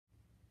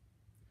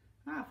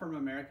Hi from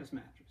America's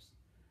Mattress.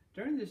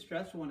 During these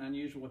stressful and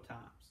unusual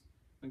times,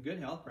 when good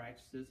health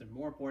practices are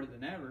more important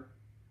than ever,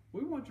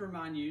 we want to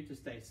remind you to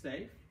stay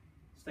safe,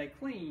 stay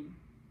clean,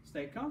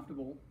 stay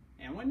comfortable,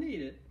 and when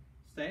needed,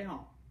 stay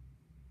home.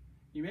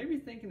 You may be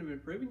thinking of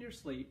improving your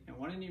sleep and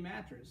want a new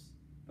mattress,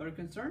 but are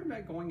concerned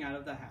about going out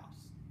of the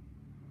house.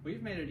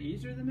 We've made it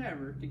easier than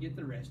ever to get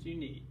the rest you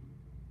need.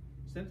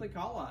 Simply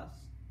call us,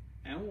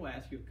 and we'll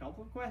ask you a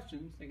couple of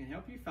questions that can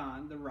help you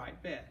find the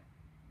right bed.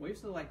 We've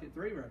selected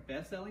 3 of our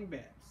best-selling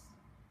beds: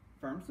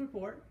 Firm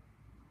Support,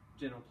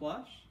 Gentle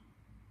Plush,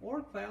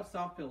 or Cloud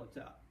Soft Pillow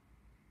Top.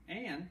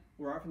 And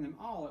we're offering them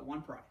all at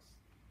one price,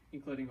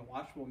 including a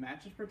washable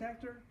mattress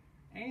protector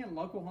and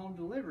local home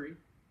delivery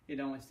at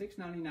only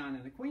 $6.99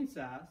 in a queen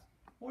size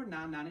or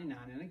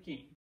 $9.99 in a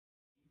king.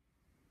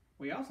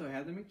 We also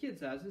have them in kid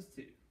sizes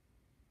too.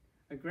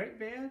 A great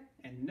bed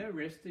and no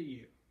risk to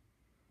you.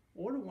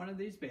 Order one of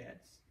these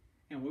beds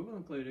and we will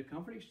include a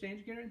comfort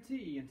exchange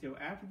guarantee until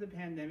after the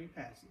pandemic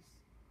passes,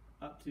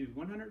 up to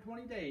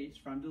 120 days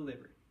from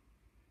delivery.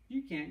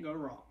 You can't go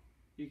wrong.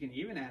 You can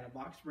even add a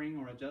box spring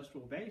or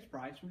adjustable base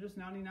price from just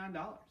 $99.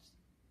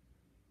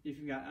 If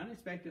you've got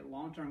unexpected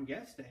long-term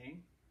guests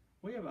staying,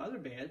 we have other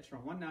beds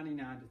from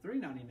 $199 to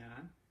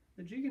 $399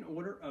 that you can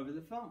order over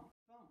the phone.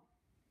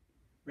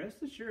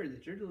 Rest assured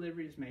that your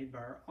delivery is made by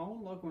our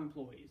own local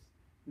employees,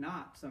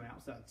 not some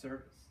outside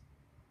service.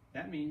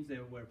 That means they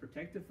will wear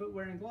protective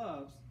footwear and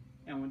gloves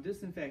and will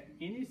disinfect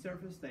any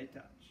surface they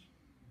touch.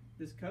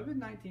 This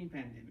COVID-19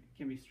 pandemic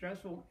can be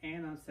stressful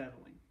and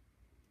unsettling,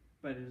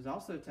 but it is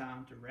also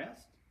time to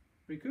rest,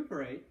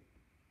 recuperate,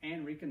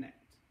 and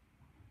reconnect.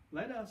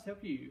 Let us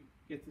help you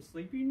get the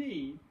sleep you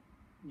need,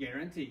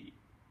 guaranteed.